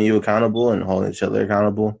keeping you accountable and holding each other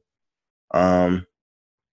accountable.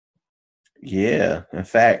 Yeah, in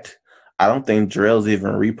fact, I don't think Drell's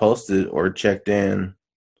even reposted or checked in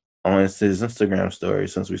on his Instagram story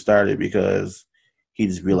since we started, because he'd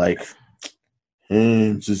just be like,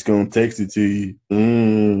 I'm just going to text it to you.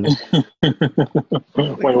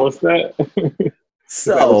 Wait, what's that?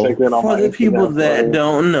 So, for the people that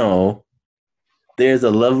don't know, there's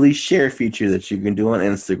a lovely share feature that you can do on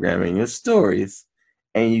Instagram in your stories,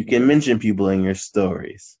 and you can mention people in your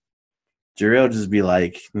stories. Jarrell just be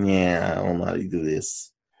like, yeah, I don't know how to do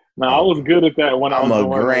this. No, I was good at that when I'm a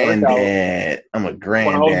granddad. I'm a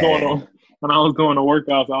granddad. When I was doing the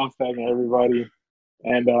workouts, I was tagging everybody,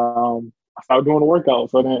 and I started doing the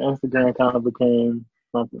workouts. So then Instagram kind of became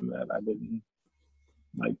something that I didn't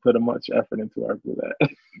put much effort into after that.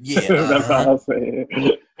 Yeah, that's how I say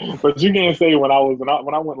it. But you can't say when I went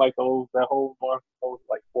that whole month, those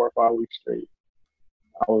 4 or 5 weeks straight,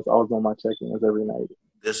 I was on my check-ins every night.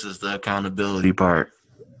 This is the accountability part.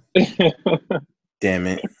 Damn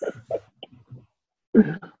it.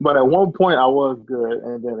 But at one point I was good,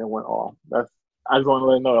 and then it went off. I just want to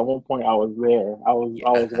let you know, at one point I was there. I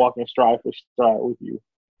was walking stride for stride with you.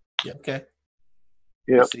 Yeah, okay.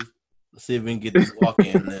 Yep. Let's see if we can get this walk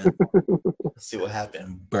in then. Let's see what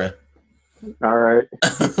happened, bruh. All right.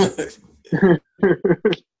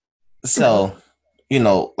 So,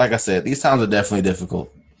 like I said, these times are definitely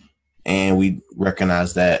difficult. And we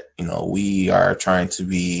recognize that, we are trying to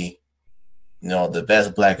be, the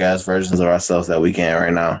best black ass versions of ourselves that we can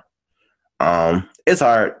right now. It's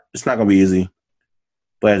hard. It's not going to be easy.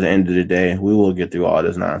 But at the end of the day, we will get through all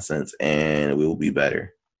this nonsense and we will be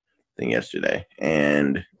better than yesterday.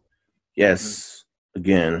 And yes,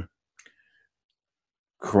 again,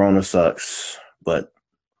 Corona sucks, but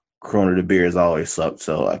Corona the beer has always sucked.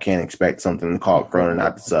 So I can't expect something called Corona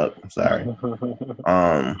not to suck. I'm sorry.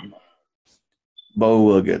 But we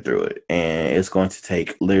will get through it. And it's going to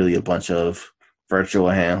take literally a bunch of virtual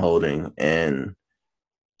hand holding and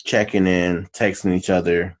checking in, texting each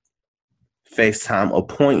other, FaceTime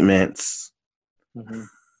appointments.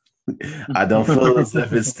 I don't feel as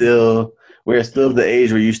if we're still the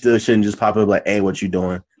age where you still shouldn't just pop up like, hey, what you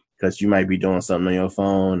doing? Because you might be doing something on your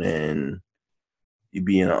phone and you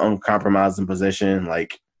be in an uncompromising position.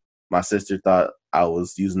 Like my sister thought I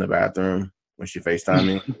was using the bathroom when she FaceTimed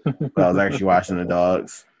me, but I was actually washing the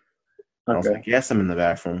dogs. Okay. I was like, yes, I'm in the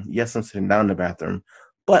bathroom. Yes, I'm sitting down in the bathroom,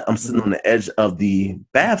 but I'm sitting on the edge of the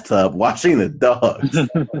bathtub washing the dogs.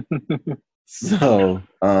 So,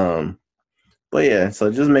 But yeah,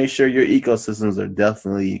 so just make sure your ecosystems are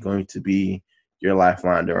definitely going to be your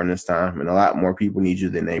lifeline during this time, and a lot more people need you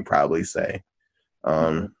than they probably say.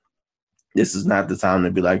 This is not the time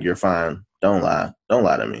to be like, you're fine. Don't lie. Don't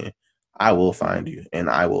lie to me. I will find you, and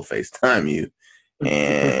I will FaceTime you,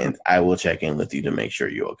 and I will check in with you to make sure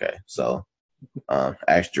you're okay. So,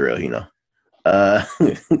 ask Jarrell,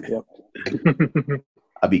 Yep.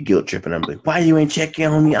 I'll be guilt tripping. I'm like, why you ain't checking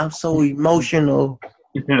on me? I'm so emotional.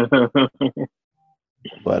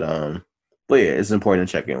 But yeah, it's important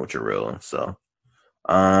to check in with your real. So,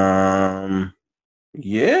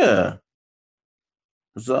 yeah.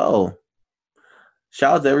 So,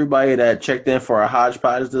 shout out to everybody that checked in for our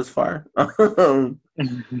hodgepodge this far.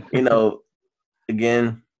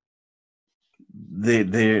 Again,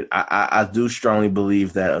 I do strongly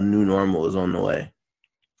believe that a new normal is on the way.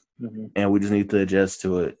 And we just need to adjust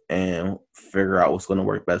to it and figure out what's going to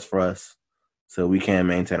work best for us so we can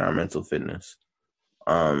maintain our mental fitness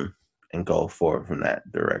and go forward from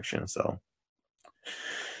that direction. So,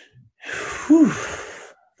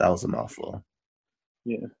 that was a mouthful.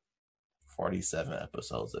 Yeah. 47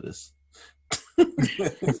 episodes of this.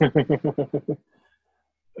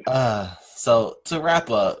 So to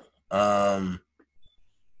wrap up,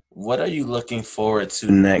 what are you looking forward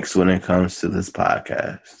to next when it comes to this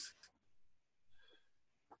podcast?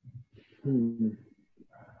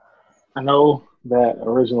 I know that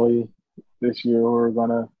originally this year we were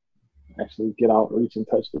gonna actually get out, reach, and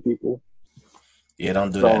touch the people. Yeah,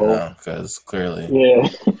 don't do that now, because clearly, yeah,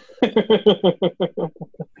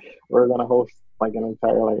 we're gonna host like an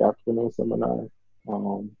entire afternoon seminar.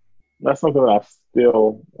 That's something that I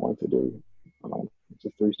still want to do.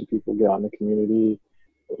 Just reach the people, get out in the community,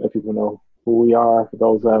 let people know who we are. For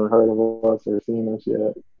those who haven't heard of us or seen us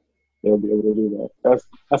yet, they'll be able to do that.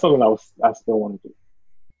 That's something I still want to do.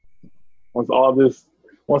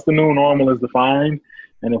 Once the new normal is defined,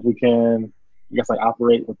 and if we can, I guess,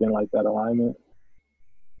 operate within that alignment,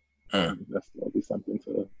 that'll be something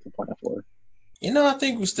to plan for. I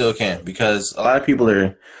think we still can, because a lot of people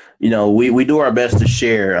are, we do our best to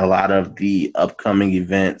share a lot of the upcoming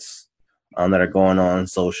events that are going on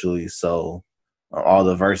socially. So all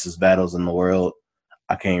the versus battles in the world,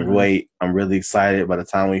 I can't wait. I'm really excited. By the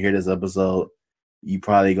time we hear this episode, you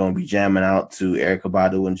probably going to be jamming out to Erykah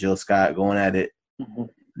Badu and Jill Scott going at it.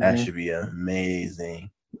 That should be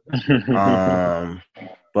amazing.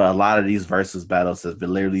 But a lot of these versus battles have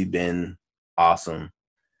literally been awesome,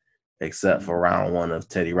 except for round one of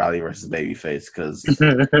Teddy Riley versus Babyface, because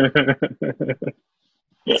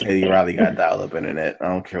Teddy Riley got dial-up internet. I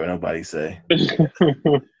don't care what nobody say.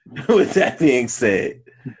 With that being said,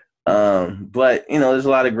 but there's a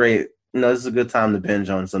lot of great. This is a good time to binge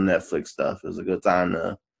on some Netflix stuff. It's a good time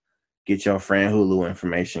to get your friend Hulu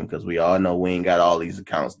information, because we all know we ain't got all these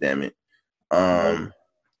accounts. Damn it.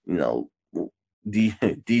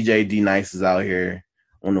 DJ D Nice is out here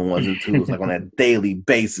on the ones and twos on a daily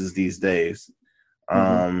basis these days.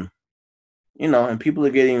 And people are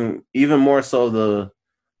getting even more so.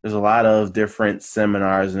 There's a lot of different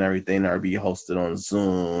seminars and everything that are being hosted on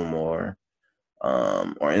Zoom or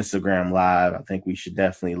Instagram Live. I think we should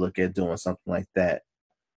definitely look at doing something like that.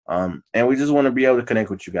 And we just want to be able to connect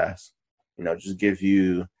with you guys. Just give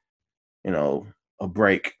you, a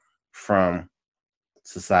break from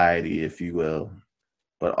society, if you will,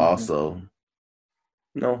 but also,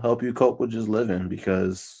 help you cope with just living,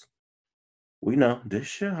 because we know this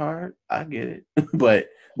shit hard. I get it, but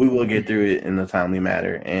we will get through it in a timely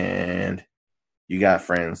manner, and you got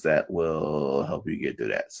friends that will help you get through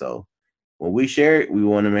that. So when we share it, we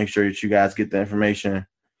want to make sure that you guys get the information,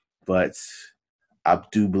 but I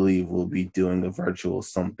do believe we'll be doing a virtual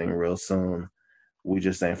something real soon. We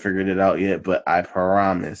just ain't figured it out yet, but I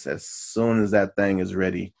promise as soon as that thing is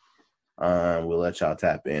ready, we'll let y'all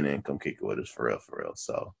tap in and come kick it with us for real.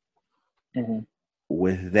 So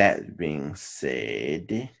with that being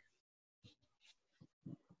said,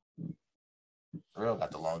 Real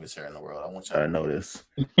got the longest hair in the world. I want y'all to know this.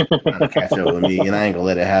 Trying to catch up with me, and I ain't gonna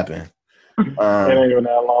let it happen. It ain't even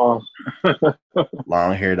that long.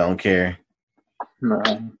 Long hair don't care. No,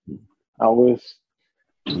 I wish.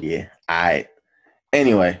 Yeah. All right.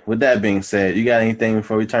 Anyway, with that being said, you got anything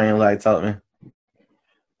before we turn your lights out, man?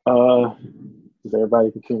 Does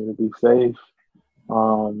everybody continue to be safe?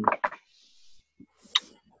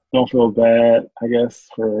 Don't feel bad, I guess,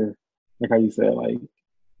 for how you said,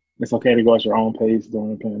 it's okay to go at your own pace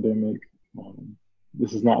during the pandemic.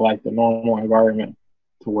 This is not the normal environment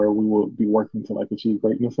to where we will be working to achieve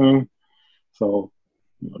greatness in. So,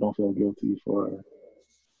 don't feel guilty for,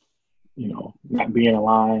 not being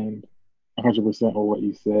aligned 100% with what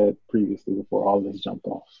you said previously before all this jumped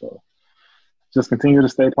off. So just continue to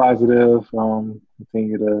stay positive.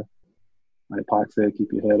 Continue to, like Pac said,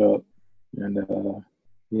 keep your head up, and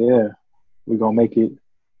yeah, we're gonna make it.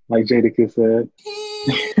 Like Jadakiss said.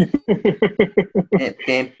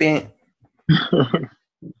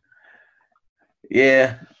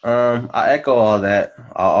 Yeah, I echo all that.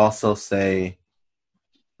 I'll also say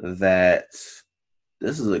that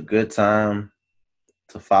this is a good time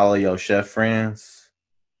to follow your chef friends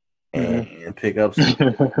and pick up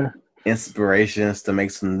some inspirations to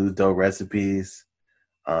make some new dope recipes.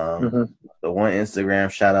 The one Instagram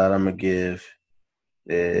shout out I'm gonna give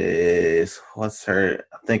is what's her?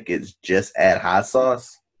 I think it's just add hot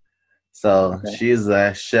sauce. So she's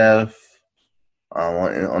a chef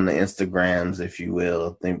on the Instagrams, if you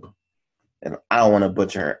will. And I don't want to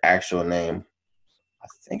butcher her actual name. I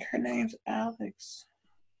think her name's Alex,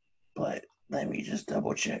 but let me just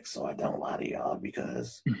double check so I don't lie to y'all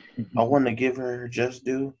because I want to give her just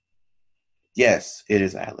due. Yes, it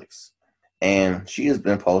is Alex, and she has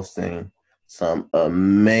been posting some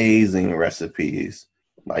amazing recipes.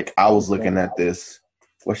 Like I was looking at this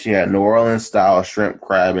where she had New Orleans style shrimp,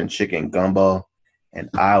 crab, and chicken gumbo. And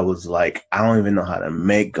I was like, I don't even know how to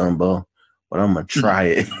make gumbo, but I'm going to try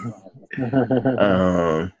it.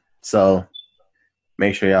 So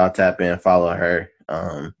make sure y'all tap in, follow her.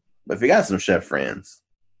 But if you got some chef friends,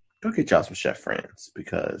 go get y'all some chef friends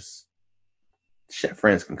because chef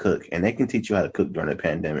friends can cook and they can teach you how to cook during the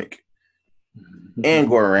pandemic. And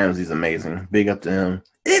Gordon Ramsay's amazing. Big up to him.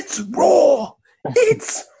 It's raw.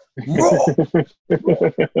 It's raw.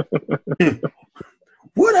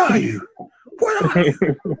 What are you? What are you?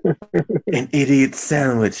 An idiot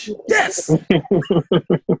sandwich. Yes.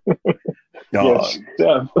 Dog. Yes,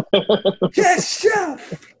 chef. Yes,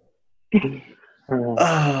 chef.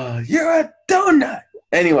 You're a donut.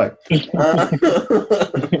 Anyway.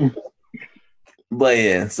 But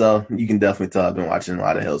yeah, so you can definitely tell I've been watching a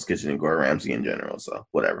lot of Hell's Kitchen and Gordon Ramsay in general, so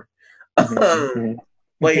whatever.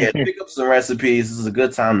 But yeah, pick up some recipes. This is a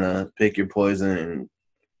good time to pick your poison and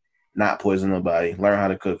not poison nobody. Learn how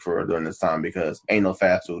to cook for during this time because ain't no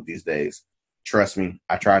fast food these days. Trust me,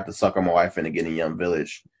 I tried to sucker my wife into getting Yum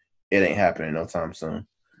Village. It ain't happening no time soon.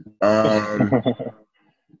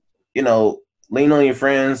 You know, lean on your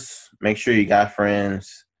friends. Make sure you got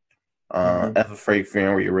friends. F a fake friend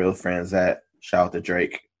where your real friends at. Shout out to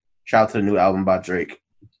Drake. Shout out to the new album by Drake.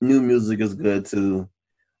 New music is good too.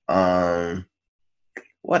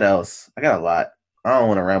 What else? I got a lot. I don't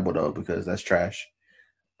want to ramble though because that's trash.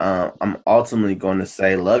 I'm ultimately going to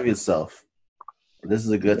say love yourself. This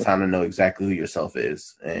is a good time to know exactly who yourself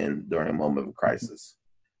is and during a moment of crisis.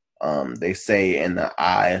 They say in the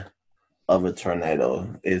eye of a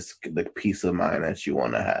tornado is the peace of mind that you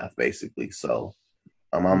want to have, basically. So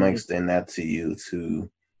I'm going to extend that to you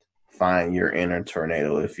to find your inner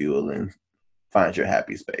tornado, if you will, and find your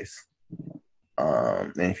happy space.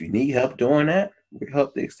 And if you need help doing that, we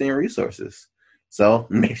help to extend resources. So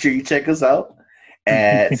make sure you check us out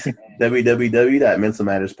at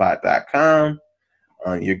www.mentalmatterspod.com.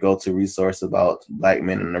 Your go-to resource about Black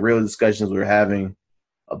men and the real discussions we're having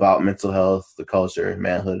about mental health, the culture,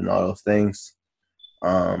 manhood, and all those things.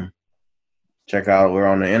 Check out, we're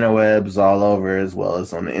on the interwebs all over, as well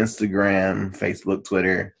as on the Instagram, Facebook,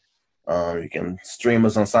 Twitter. You can stream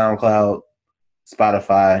us on SoundCloud,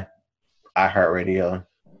 Spotify, iHeartRadio,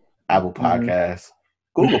 Apple Podcasts,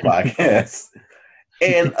 Google Podcasts,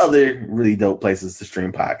 and other really dope places to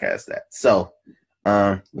stream podcasts at. So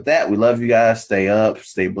with that, we love you guys. Stay up,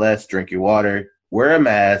 stay blessed, drink your water, wear a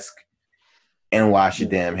mask, and wash your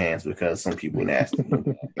damn hands because some people nasty.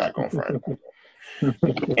 Not going front.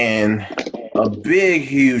 And a big,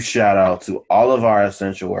 huge shout out to all of our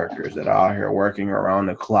essential workers that are out here working around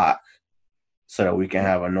the clock so that we can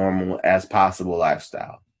have a normal as possible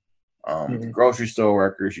lifestyle. Grocery store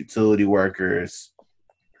workers, utility workers,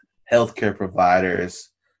 healthcare providers,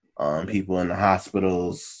 people in the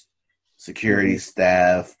hospitals, security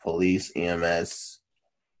staff, police, EMS,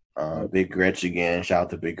 Big Gretch again. Shout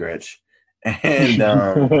out to Big Gretch.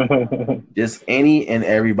 And just any and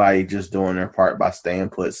everybody just doing their part by staying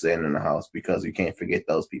put, staying in the house, because we can't forget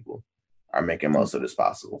those people are making most of this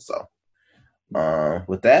possible. So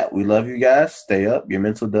with that, we love you guys. Stay up. Your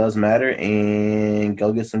mental does matter, and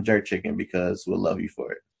go get some jerk chicken because we'll love you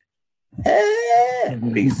for it.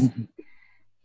 Peace.